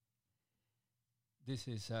This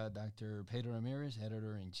is Dr. Pedro Ramirez,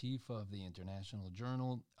 editor-in-chief of the International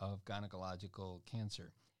Journal of Gynecological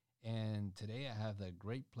Cancer. And today I have the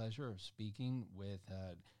great pleasure of speaking with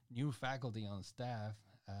new faculty on staff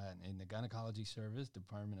in the Gynecology Service,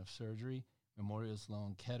 Department of Surgery, Memorial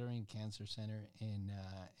Sloan Kettering Cancer Center in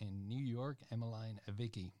New York, Emeline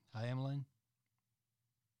Aviki. Hi, Emeline.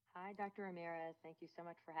 Hi, Dr. Ramirez. Thank you so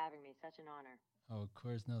much for having me. Such an honor. Oh, of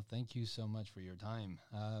course. No, thank you so much for your time.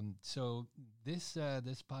 So this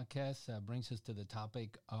podcast brings us to the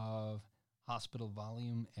topic of hospital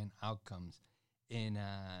volume and outcomes in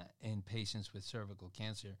patients with cervical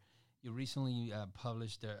cancer. You recently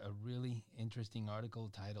published a really interesting article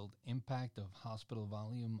titled "Impact of Hospital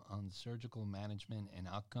Volume on Surgical Management and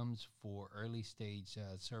Outcomes for Early Stage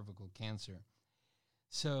Cervical Cancer."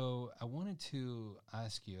 So I wanted to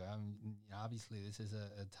ask you, obviously this is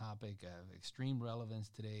a topic of extreme relevance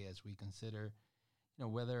today as we consider,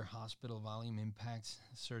 whether hospital volume impacts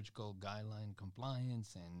surgical guideline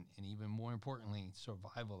compliance and even more importantly,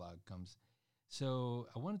 survival outcomes. So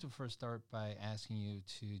I wanted to first start by asking you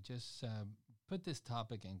to just put this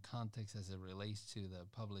topic in context as it relates to the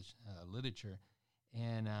published literature.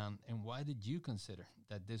 And why did you consider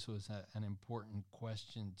that this was an important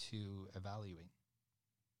question to evaluate?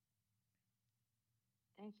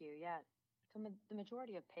 Thank you. Yeah. So the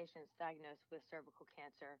majority of patients diagnosed with cervical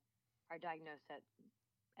cancer are diagnosed at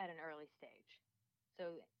an early stage.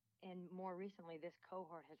 So, and more recently, this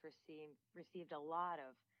cohort has received a lot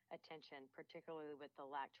of attention, particularly with the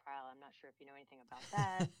LAC trial. I'm not sure if you know anything about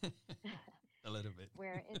that. A little bit.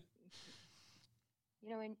 Where it,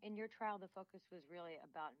 in your trial, the focus was really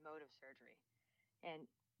about mode of surgery. And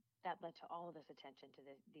that led to all of this attention to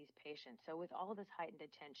these patients. So with all of this heightened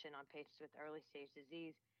attention on patients with early stage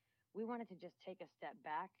disease, we wanted to just take a step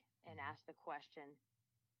back and ask the question,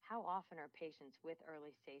 how often are patients with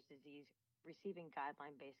early stage disease receiving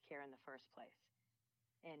guideline-based care in the first place?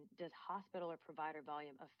 And does hospital or provider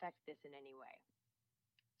volume affect this in any way?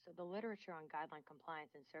 So the literature on guideline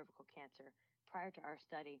compliance in cervical cancer prior to our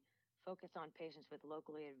study focused on patients with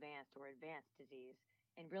locally advanced or advanced disease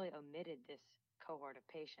and really omitted this cohort of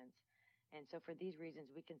patients. And so for these reasons,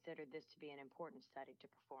 we considered this to be an important study to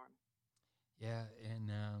perform. Yeah, and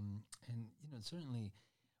certainly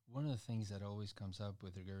one of the things that always comes up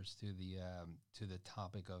with regards to the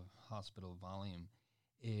topic of hospital volume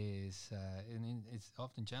is, and it's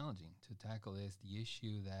often challenging to tackle, is the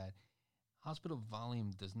issue that hospital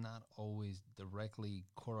volume does not always directly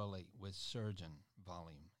correlate with surgeon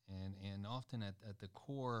volume, and often at the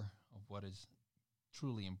core of what is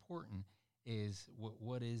truly important is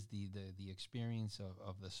what is the experience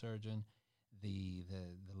of the surgeon, the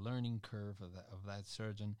learning curve of that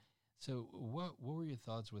surgeon. So what were your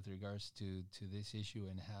thoughts with regards to this issue,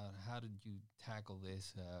 and how did you tackle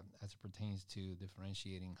this as it pertains to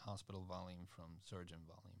differentiating hospital volume from surgeon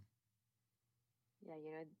volume?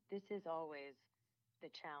 Yeah, this is always the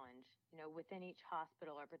challenge. Within each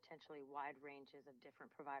hospital are potentially wide ranges of different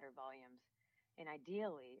provider volumes. And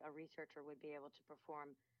ideally, a researcher would be able to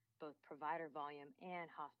perform both provider volume and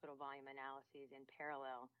hospital volume analyses in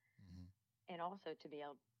parallel, and also to be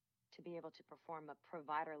able to perform a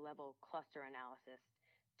provider level cluster analysis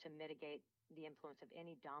to mitigate the influence of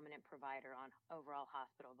any dominant provider on overall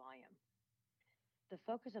hospital volume. The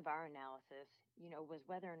focus of our analysis, was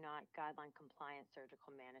whether or not guideline compliant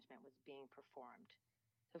surgical management was being performed.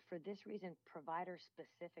 So for this reason, provider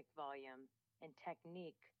specific volume and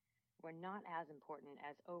technique were not as important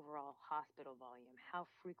as overall hospital volume, how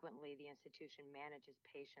frequently the institution manages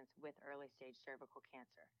patients with early stage cervical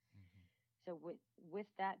cancer. So with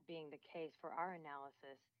that being the case, for our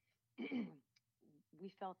analysis, we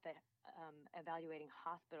felt that evaluating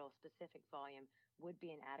hospital-specific volume would be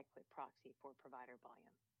an adequate proxy for provider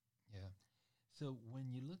volume. Yeah. So when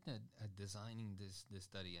you looked at designing this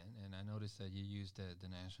study, and I noticed that you used the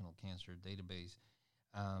National Cancer Database,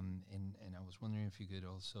 and I was wondering if you could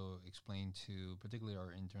also explain to particularly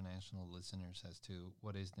our international listeners as to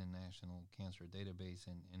what is the National Cancer Database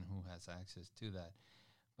and who has access to that.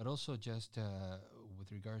 But also just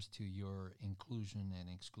with regards to your inclusion and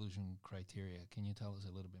exclusion criteria, can you tell us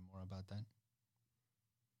a little bit more about that?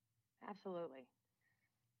 Absolutely.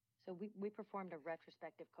 So we performed a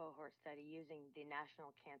retrospective cohort study using the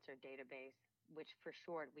National Cancer Database, which for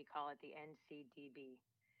short we call it the NCDB.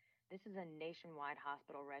 This is a nationwide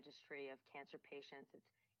hospital registry of cancer patients.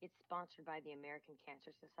 It's sponsored by the American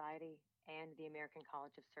Cancer Society and the American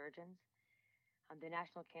College of Surgeons. The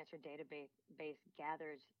National Cancer Database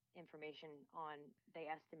gathers information on, they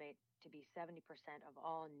estimate to be 70% of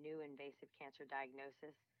all new invasive cancer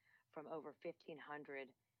diagnosis from over 1,500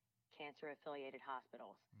 cancer-affiliated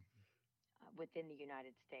hospitals. within the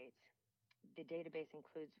United States. The database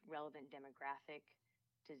includes relevant demographic,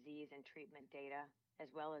 disease, and treatment data, as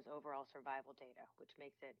well as overall survival data, which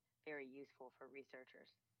makes it very useful for researchers.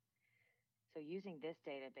 So using this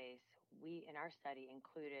database, we in our study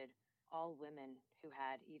included all women who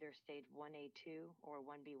had either stage 1A2 or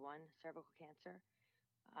 1B1 cervical cancer.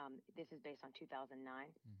 This is based on 2009,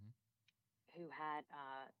 who had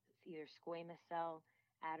either squamous cell,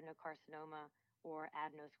 adenocarcinoma, or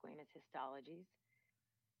adenosquamous histologies.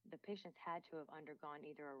 The patients had to have undergone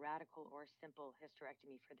either a radical or simple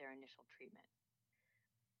hysterectomy for their initial treatment.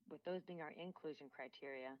 With those being our inclusion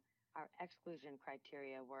criteria, our exclusion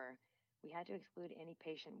criteria were we had to exclude any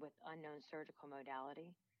patient with unknown surgical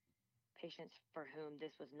modality, patients for whom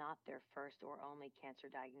this was not their first or only cancer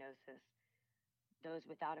diagnosis, those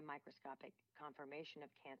without a microscopic confirmation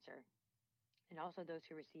of cancer, and also those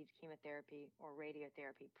who received chemotherapy or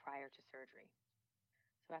radiotherapy prior to surgery.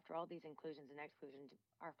 So after all these inclusions and exclusions,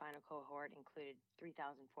 our final cohort included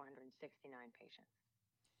 3,469 patients.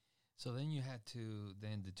 So then you had to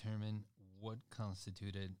then determine what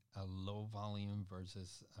constituted a low volume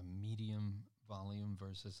versus a medium volume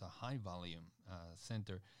versus a high volume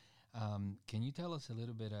center. Can you tell us a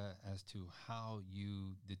little bit as to how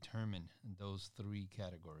you determine those three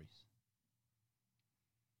categories?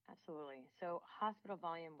 Absolutely. So hospital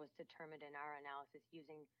volume was determined in our analysis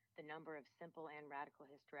using the number of simple and radical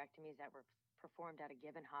hysterectomies that were performed at a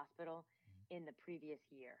given hospital in the previous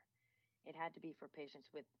year. It had to be for patients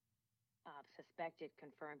with suspected,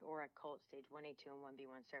 confirmed, or occult stage 1A2 and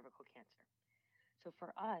 1B1 cervical cancer. So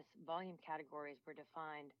for us, volume categories were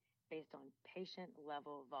defined based on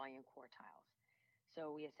patient-level volume quartiles.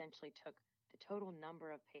 So we essentially took the total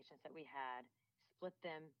number of patients that we had, split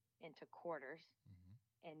them into quarters,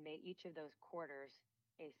 and made each of those quarters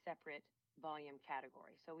a separate volume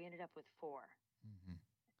category. So we ended up with 4.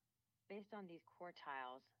 Based on these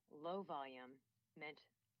quartiles, low volume meant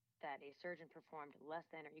that a surgeon performed less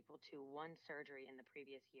than or equal to 1 surgery in the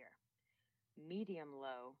previous year. Medium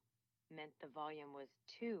low meant the volume was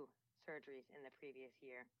 2 surgeries in the previous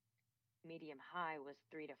year. Medium high was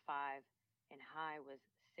 3 to 5, and high was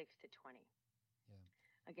 6 to 20. Yeah.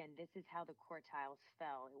 Again, this is how the quartiles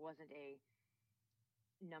fell. It wasn't a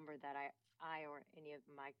number that I or any of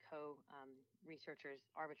my co-researchers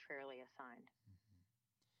arbitrarily assigned.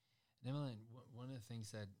 Emeline, one of the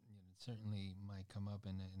things that certainly might come up,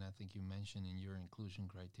 and I think you mentioned in your inclusion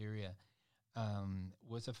criteria,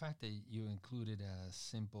 was the fact that you included a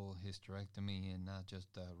simple hysterectomy and not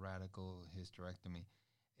just a radical hysterectomy.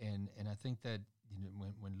 And I think that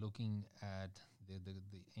when looking at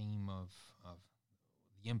the aim of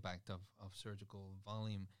the impact of surgical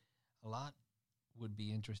volume, a lot would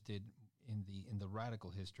be interested in the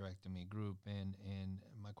radical hysterectomy group. And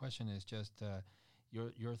my question is just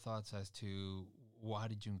your thoughts as to why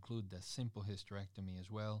did you include the simple hysterectomy as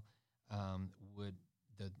well? Would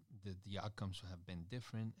the outcomes have been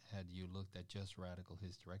different had you looked at just radical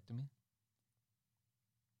hysterectomy?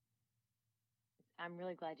 I'm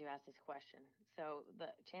really glad you asked this question. So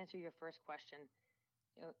to answer your first question,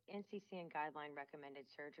 NCCN guideline recommended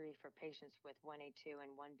surgery for patients with 1A2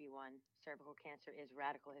 and 1B1 cervical cancer is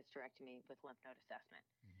radical hysterectomy with lymph node assessment.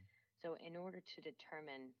 So in order to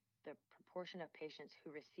determine the proportion of patients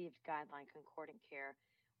who received guideline concordant care,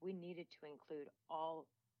 we needed to include all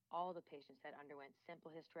the patients that underwent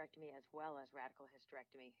simple hysterectomy as well as radical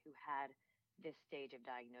hysterectomy who had this stage of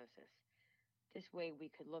diagnosis. This way, we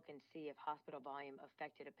could look and see if hospital volume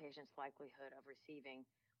affected a patient's likelihood of receiving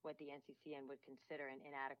what the NCCN would consider an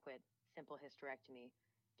inadequate simple hysterectomy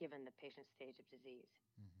given the patient's stage of disease.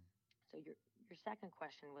 So your second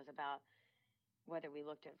question was about whether we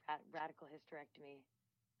looked at radical hysterectomy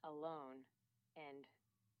alone and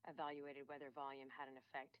evaluated whether volume had an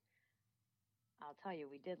effect. I'll tell you,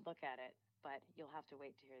 we did look at it, but you'll have to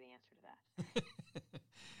wait to hear the answer to that.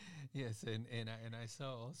 Yes, and I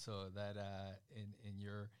saw also that in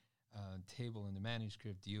your table in the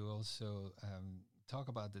manuscript, you also talk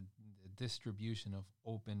about the distribution of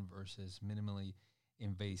open versus minimally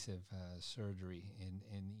invasive surgery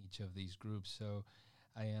in each of these groups. So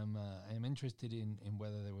I am interested in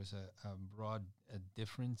whether there was a broad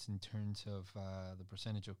difference in terms of the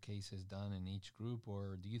percentage of cases done in each group,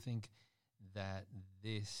 or do you think that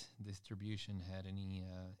this distribution had any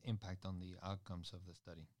impact on the outcomes of the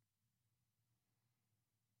study?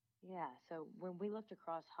 Yeah, so when we looked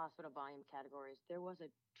across hospital volume categories, there was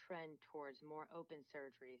a trend towards more open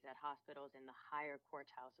surgeries at hospitals in the higher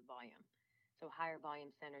quartiles of volume. So higher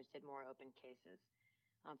volume centers did more open cases.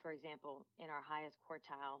 For example, in our highest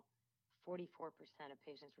quartile, 44% of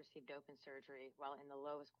patients received open surgery, while in the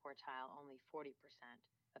lowest quartile, only 40%.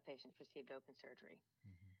 of patients received open surgery.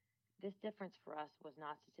 Mm-hmm. This difference for us was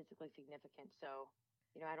not statistically significant, so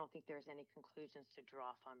I don't think there's any conclusions to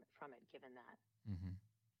draw from it given that. Mm-hmm.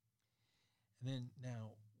 And then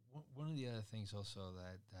now, one of the other things also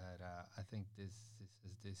that I think this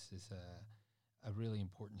is a really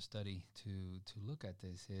important study to look at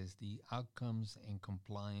this is the outcomes and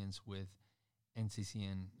compliance with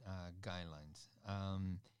NCCN guidelines.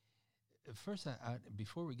 First,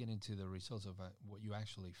 before we get into the results of what you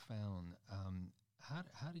actually found,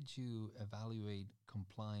 how did you evaluate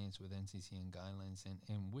compliance with NCCN guidelines,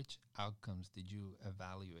 and which outcomes did you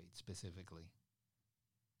evaluate specifically?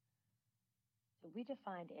 So we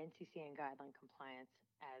defined NCCN guideline compliance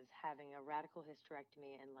as having a radical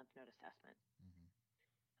hysterectomy and lymph node assessment.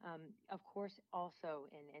 Of course, also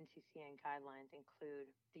in NCCN guidelines include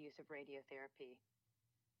the use of radiotherapy,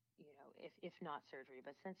 if not surgery.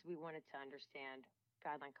 But since we wanted to understand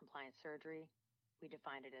guideline compliant surgery, we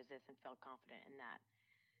defined it as this and felt confident in that.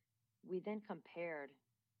 We then compared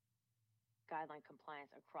guideline compliance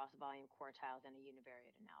across volume quartiles in a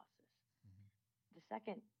univariate analysis. Mm-hmm. The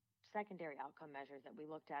secondary outcome measures that we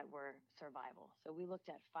looked at were survival. So we looked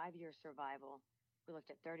at 5-year survival, we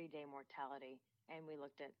looked at 30-day mortality, and we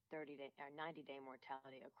looked at 90-day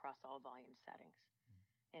mortality across all volume settings.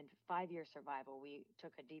 And 5-year survival, we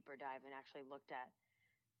took a deeper dive and actually looked at,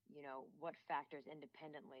 what factors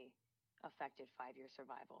independently affected 5-year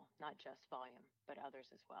survival, not just volume, but others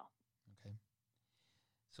as well. Okay.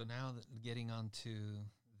 So now getting on to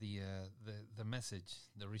the message,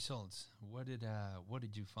 the results. What did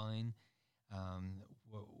you find?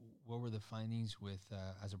 What were the findings with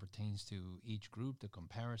as it pertains to each group, the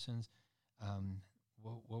comparisons?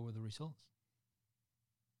 What were the results?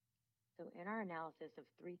 So in our analysis of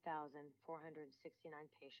 3,469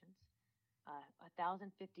 patients,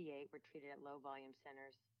 1,058 were treated at low volume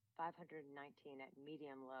centers, 519 at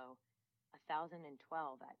medium low, 1,012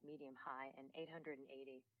 at medium high, and 880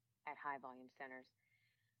 at high volume centers.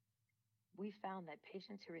 We found that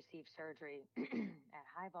patients who received surgery at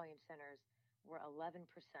high volume centers were 11%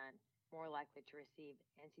 more likely to receive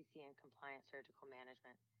NCCN compliant surgical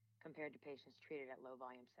management compared to patients treated at low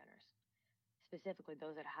volume centers. Specifically,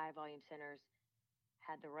 those at high volume centers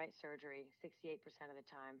had the right surgery 68% of the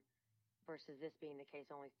time, versus this being the case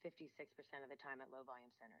only 56% of the time at low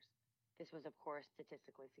volume centers. This was, of course,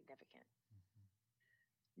 statistically significant.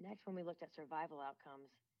 Mm-hmm. Next, when we looked at survival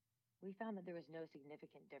outcomes, we found that there was no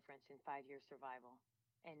significant difference in 5-year survival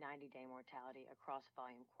and 90-day mortality across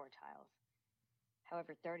volume quartiles.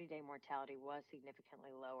 However, 30-day mortality was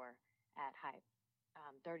significantly lower at high.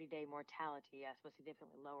 30-day mortality, yes, was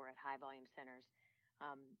significantly lower at high volume centers.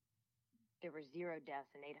 There were 0 deaths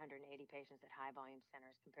in 880 patients at high volume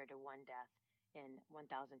centers compared to 1 death in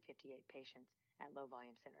 1,058 patients at low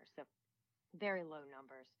volume centers. So very low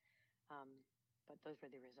numbers, but those were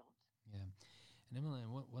the results. Yeah. And Emeline,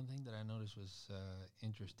 one thing that I noticed was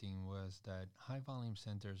interesting was that high volume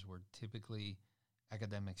centers were typically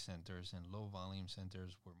academic centers and low volume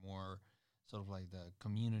centers were more sort of like the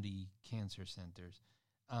community cancer centers.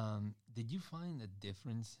 Did you find a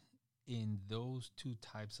difference in those two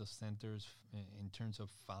types of centers in terms of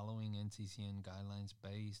following NCCN guidelines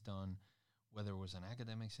based on whether it was an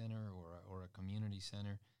academic center or a community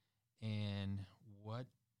center? And what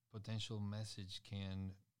potential message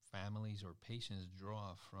can families or patients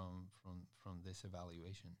draw from this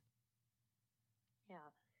evaluation?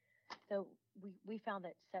 Yeah. So we found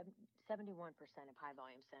that 71% of high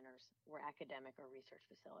volume centers were academic or research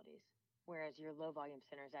facilities, whereas your low volume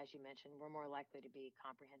centers, as you mentioned, were more likely to be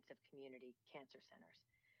comprehensive community cancer centers.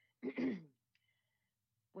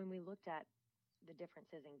 When we looked at the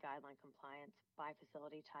differences in guideline compliance by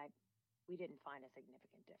facility type, we didn't find a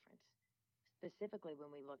significant difference. Specifically,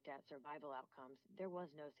 when we looked at survival outcomes, there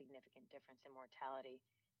was no significant difference in mortality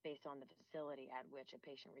based on the facility at which a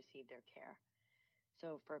patient received their care.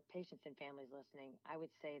 So for patients and families listening, I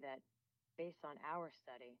would say that based on our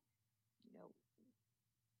study,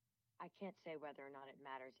 I can't say whether or not it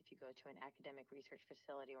matters if you go to an academic research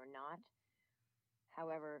facility or not.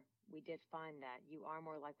 However, we did find that you are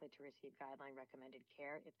more likely to receive guideline recommended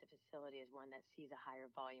care if the facility is one that sees a higher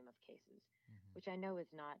volume of cases, mm-hmm. which I know is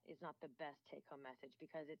not the best take-home message,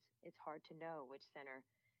 because it's hard to know which center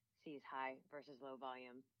sees high versus low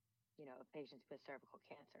volume, of patients with cervical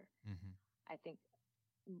cancer. Mm-hmm. I think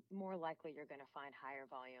more likely you're going to find higher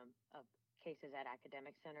volume of cases at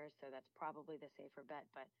academic centers, so that's probably the safer bet.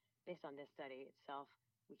 But based on this study itself,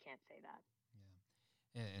 we can't say that.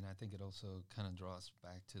 Yeah, and I think it also kind of draws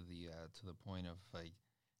back to the point of like,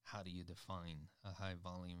 how do you define a high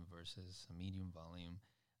volume versus a medium volume?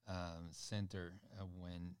 center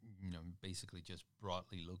when, basically just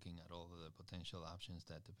broadly looking at all of the potential options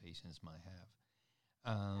that the patients might have.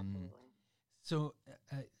 Absolutely. So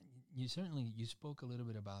you spoke a little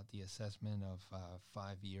bit about the assessment of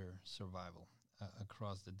 5-year survival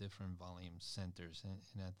across the different volume centers,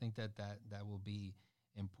 and I think that will be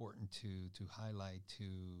important to highlight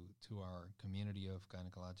to our community of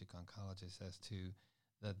gynecologic oncologists as to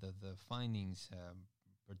the findings,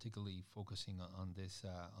 particularly focusing on this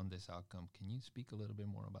outcome. Can you speak a little bit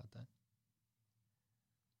more about that?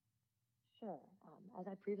 Sure. As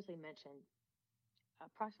I previously mentioned,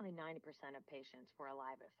 approximately 90% of patients were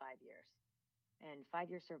alive at 5 years, and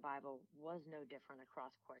 5-year survival was no different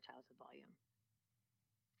across quartiles of volume.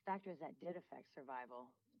 Factors that did affect survival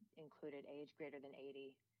included age greater than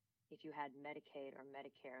 80, if you had Medicaid or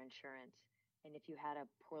Medicare insurance, and if you had a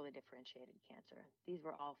poorly differentiated cancer. These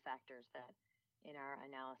were all factors that, in our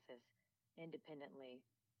analysis, independently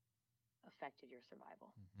affected your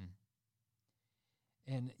survival. Mm-hmm.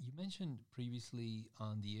 And you mentioned previously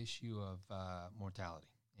on the issue of mortality,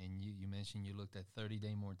 and you mentioned you looked at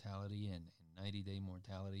 30-day mortality and 90-day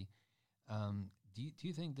mortality. Do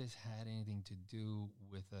you think this had anything to do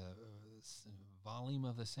with the volume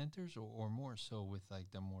of the centers, or more so with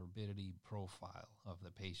like the morbidity profile of the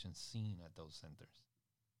patients seen at those centers?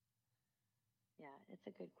 Yeah, it's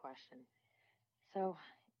a good question. So,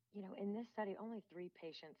 in this study, only 3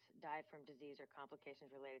 patients died from disease or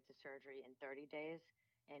complications related to surgery in 30 days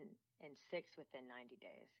and 6 within 90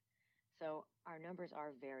 days. So our numbers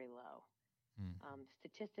are very low.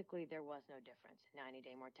 Statistically, there was no difference in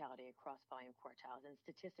 90-day mortality across volume quartiles, and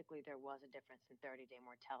statistically, there was a difference in 30-day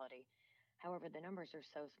mortality. However, the numbers are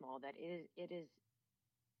so small that it's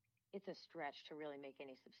a stretch to really make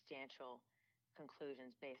any substantial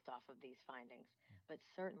conclusions based off of these findings. But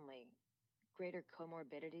certainly, greater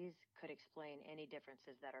comorbidities could explain any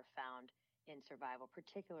differences that are found in survival,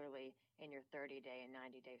 particularly in your 30-day and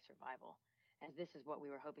 90-day survival, as this is what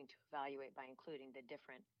we were hoping to evaluate by including the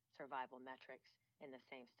different survival metrics in the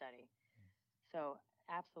same study. So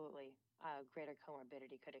absolutely, greater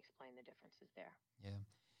comorbidity could explain the differences there. Yeah,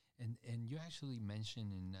 and you actually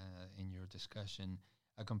mentioned in your discussion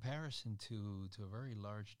a comparison to a very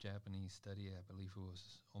large Japanese study. I believe it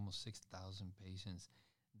was almost 6,000 patients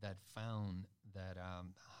that found that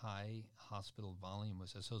high hospital volume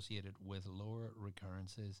was associated with lower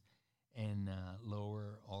recurrences and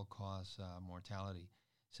lower all-cause mortality.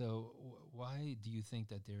 So why do you think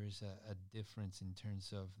that there is a difference in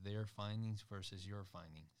terms of their findings versus your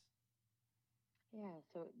findings? Yeah,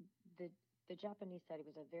 so the Japanese study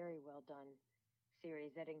was a very well done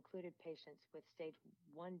series that included patients with stage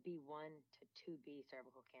 1B1 to 2B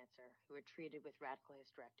cervical cancer who were treated with radical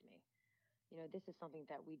hysterectomy. This is something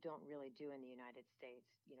that we don't really do in the United States,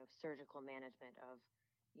 surgical management of,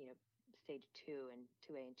 stage 2 and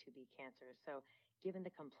 2A and 2B cancers. So given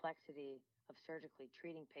the complexity of surgically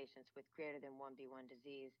treating patients with greater than 1B1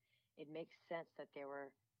 disease, it makes sense that there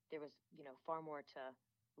was, far more to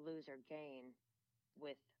lose or gain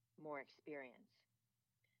with more experience.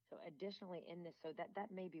 So additionally in this, so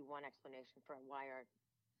that may be one explanation for why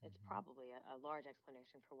it's probably a large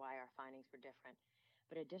explanation for why our findings were different.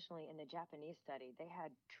 But additionally, in the Japanese study, they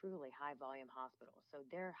had truly high volume hospitals. So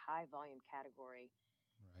their high volume category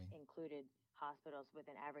included hospitals with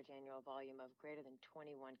an average annual volume of greater than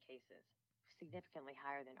 21 cases, significantly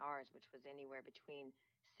higher than ours, which was anywhere between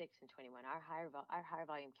 6 and 21. Our high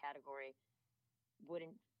volume category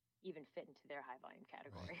wouldn't even fit into their high volume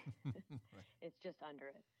category. Right. It's just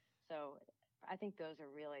under it. So I think those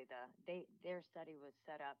are really their study was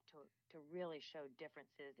set up to really show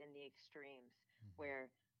differences in the extremes, where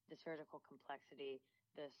the surgical complexity,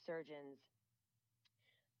 the surgeon's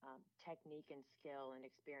technique and skill and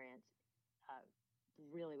experience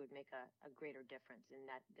really would make a greater difference in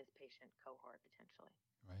this patient cohort potentially.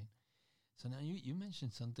 Right. So now you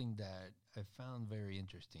mentioned something that I found very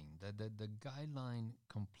interesting, that the guideline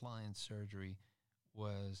compliant surgery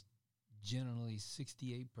was generally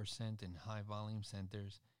 68% in high volume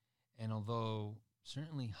centers, and although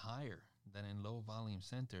certainly higher than in low volume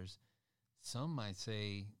centers, some might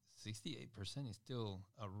say 68% is still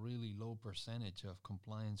a really low percentage of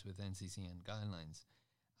compliance with NCCN guidelines,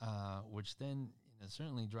 which then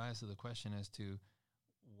certainly drives to the question as to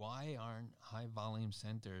why aren't high volume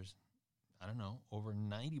centers, I don't know, over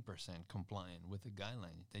 90% compliant with the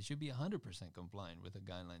guidelines? They should be 100% compliant with the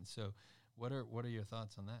guidelines. So what are your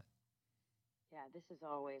thoughts on that? Yeah, this is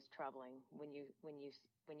always troubling when you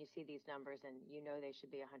see these numbers and they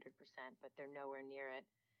should be 100%, but they're nowhere near it.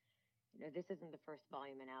 This isn't the first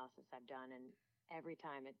volume analysis I've done, and every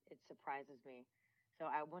time it surprises me. So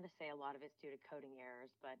I want to say a lot of it's due to coding errors,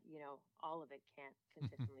 but all of it can't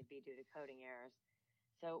consistently be due to coding errors.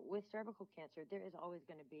 So with cervical cancer, there is always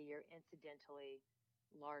going to be your incidentally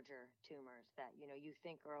larger tumors that you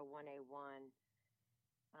think are a 1A1,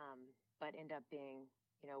 but end up being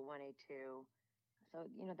 1A2. So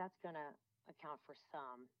that's going to account for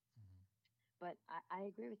some. Mm-hmm. But I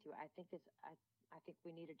agree with you. I think we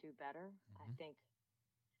need to do better. Mm-hmm. I think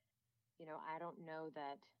I don't know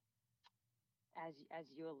that, as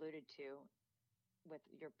you alluded to with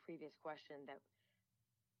your previous question, that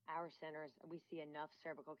our centers, we see enough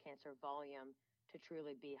cervical cancer volume to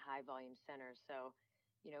truly be high volume centers. So,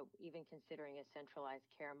 even considering a centralized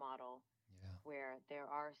care model, Yeah. where there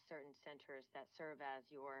are certain centers that serve as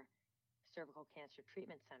your cervical cancer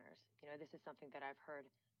treatment centers. This is something that I've heard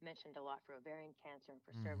mentioned a lot for ovarian cancer and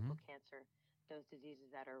for Mm-hmm. cervical cancer, those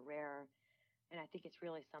diseases that are rare. And I think it's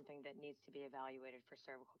really something that needs to be evaluated for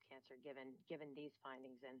cervical cancer, given these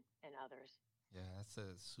findings and others. Yeah, that's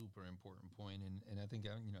a super important point, and I think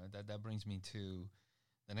that brings me to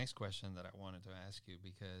the next question that I wanted to ask you,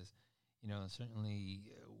 because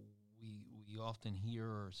certainly we often hear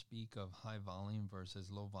or speak of high volume versus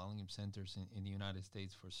low volume centers in the United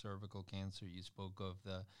States for cervical cancer. You spoke of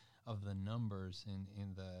the numbers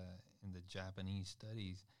in the Japanese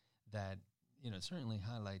studies that certainly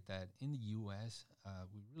highlight that in the U.S.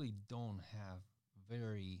 We really don't have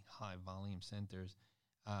very high volume centers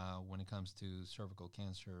when it comes to cervical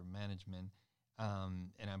cancer management.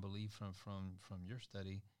 And I believe from your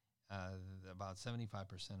study, about 75%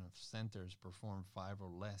 of centers perform 5 or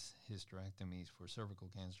less hysterectomies for cervical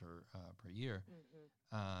cancer per year,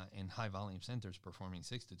 Mm-hmm. and high volume centers performing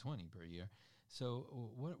 6 to 20 per year.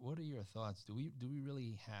 So, what are your thoughts? Do we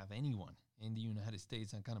really have anyone in the United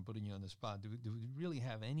States? I'm kind of putting you on the spot. Do we really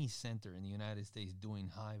have any center in the United States doing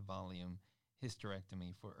high volume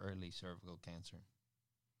hysterectomy for early cervical cancer?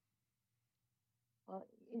 Well,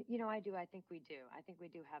 I do. I think we do. I think we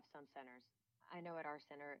do have some centers. I know at our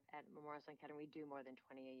center at Memorial Sloan Kettering, we do more than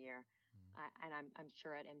 20 a year. And I'm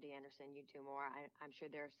sure at MD Anderson you do more. I'm sure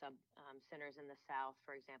there are some centers in the South,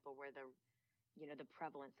 for example, where the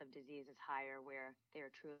prevalence of disease is higher, where they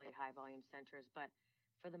are truly high volume centers. But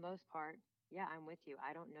for the most part, yeah, I'm with you.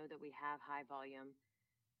 I don't know that we have high volume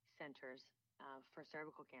centers for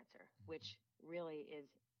cervical cancer, which really is,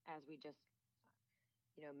 as we just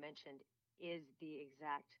mentioned, is the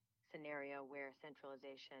exact scenario where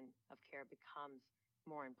centralization of care becomes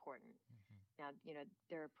more important. Mm-hmm. Now,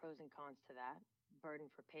 there are pros and cons to that: burden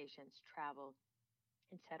for patients, travel,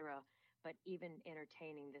 etc. But even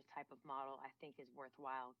entertaining this type of model, I think, is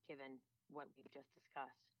worthwhile given what we've just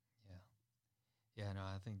discussed. Yeah. Yeah, no,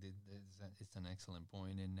 I think that it's an excellent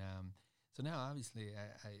point. And so now, obviously,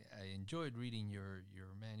 I enjoyed reading your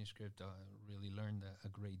manuscript. I really learned a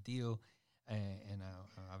great deal. And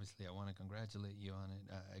obviously, I want to congratulate you on it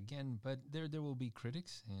again. But there will be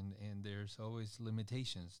critics, and there's always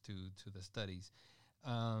limitations to the studies.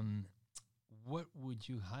 What would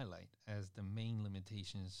you highlight as the main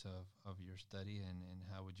limitations of your study, and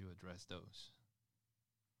how would you address those?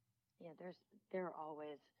 Yeah, there are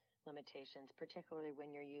always limitations, particularly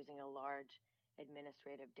when you're using a large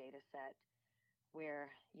administrative data set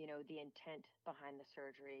where, the intent behind the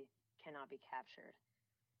surgery cannot be captured,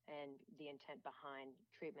 and the intent behind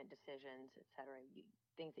treatment decisions, et cetera.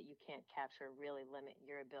 Things that you can't capture really limit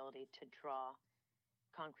your ability to draw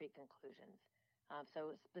concrete conclusions.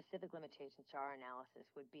 So specific limitations to our analysis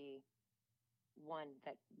would be, one,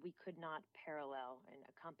 that we could not parallel and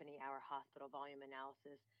accompany our hospital volume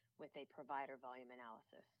analysis with a provider volume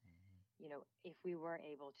analysis. If we were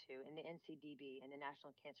able to, in the NCDB, in the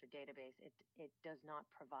National Cancer Database, it does not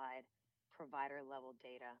provide provider level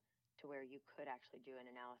data to where you could actually do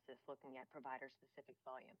an analysis looking at provider specific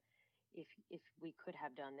volume. If we could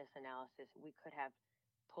have done this analysis, we could have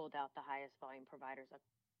pulled out the highest volume providers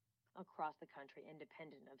across the country,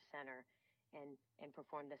 independent of center, and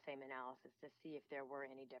performed the same analysis to see if there were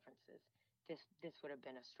any differences. This would have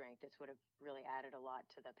been a strength. This would have really added a lot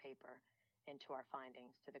to the paper and to our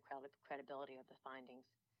findings, to the credibility of the findings.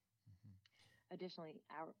 Mm-hmm. Additionally,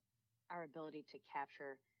 our ability to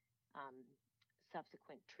capture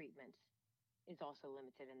subsequent treatments is also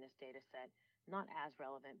limited in this data set. Not as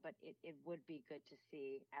relevant, but it would be good to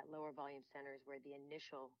see at lower volume centers where the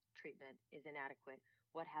initial treatment is inadequate,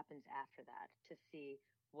 what happens after that, to see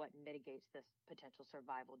what mitigates the potential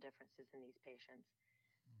survival differences in these patients.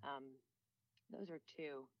 Those are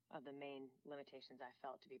two of the main limitations I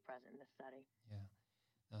felt to be present in this study. Yeah.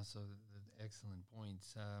 So excellent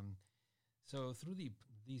points. So through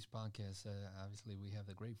these podcasts, obviously we have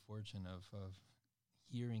the great fortune of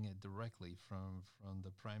hearing it directly from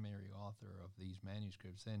the primary author of these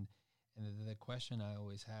manuscripts. And the question I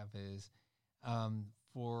always have is,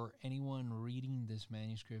 for anyone reading this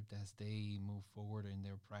manuscript as they move forward in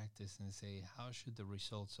their practice and say, how should the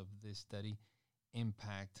results of this study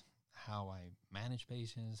impact how I manage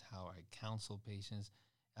patients, how I counsel patients?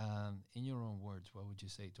 In your own words, what would you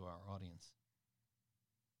say to our audience?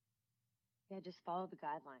 Yeah, just follow the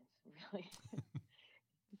guidelines, really.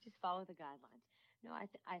 Just follow the guidelines. No,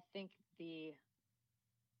 I think the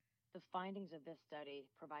findings of this study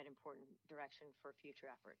provide important direction for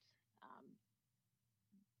future efforts.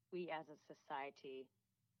 We as a society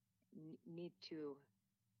need to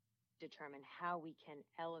determine how we can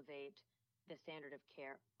elevate the standard of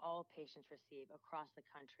care all patients receive across the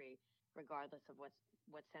country, regardless of what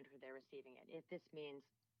center they're receiving it. If this means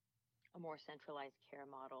a more centralized care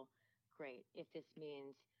model, great. If this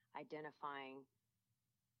means identifying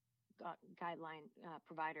guideline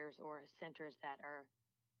providers or centers that are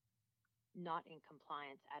not in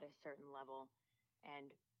compliance at a certain level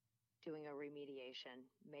and doing a remediation,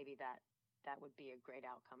 maybe that would be a great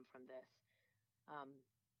outcome from this.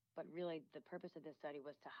 But really, the purpose of this study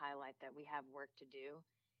was to highlight that we have work to do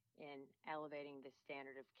in elevating the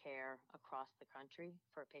standard of care across the country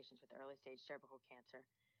for patients with early stage cervical cancer,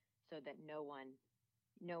 so that no one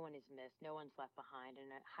is missed, no one's left behind, and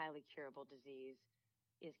a highly curable disease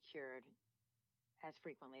is cured as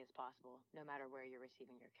frequently as possible, no matter where you're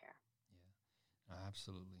receiving your care. Yeah,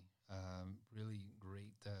 absolutely. Really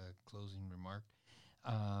great closing remark.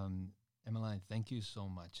 Emeline, thank you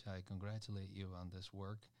so much. I congratulate you on this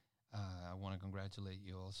work. I want to congratulate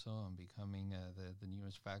you also on becoming the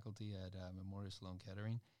newest faculty at Memorial Sloan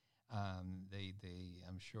Kettering. They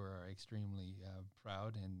I'm sure are extremely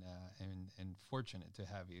proud and fortunate to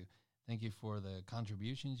have you. Thank you for the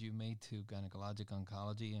contributions you made to gynecologic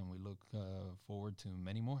oncology, and we look forward to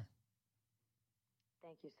many more.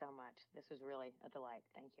 Thank you so much. This was really a delight.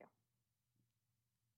 Thank you.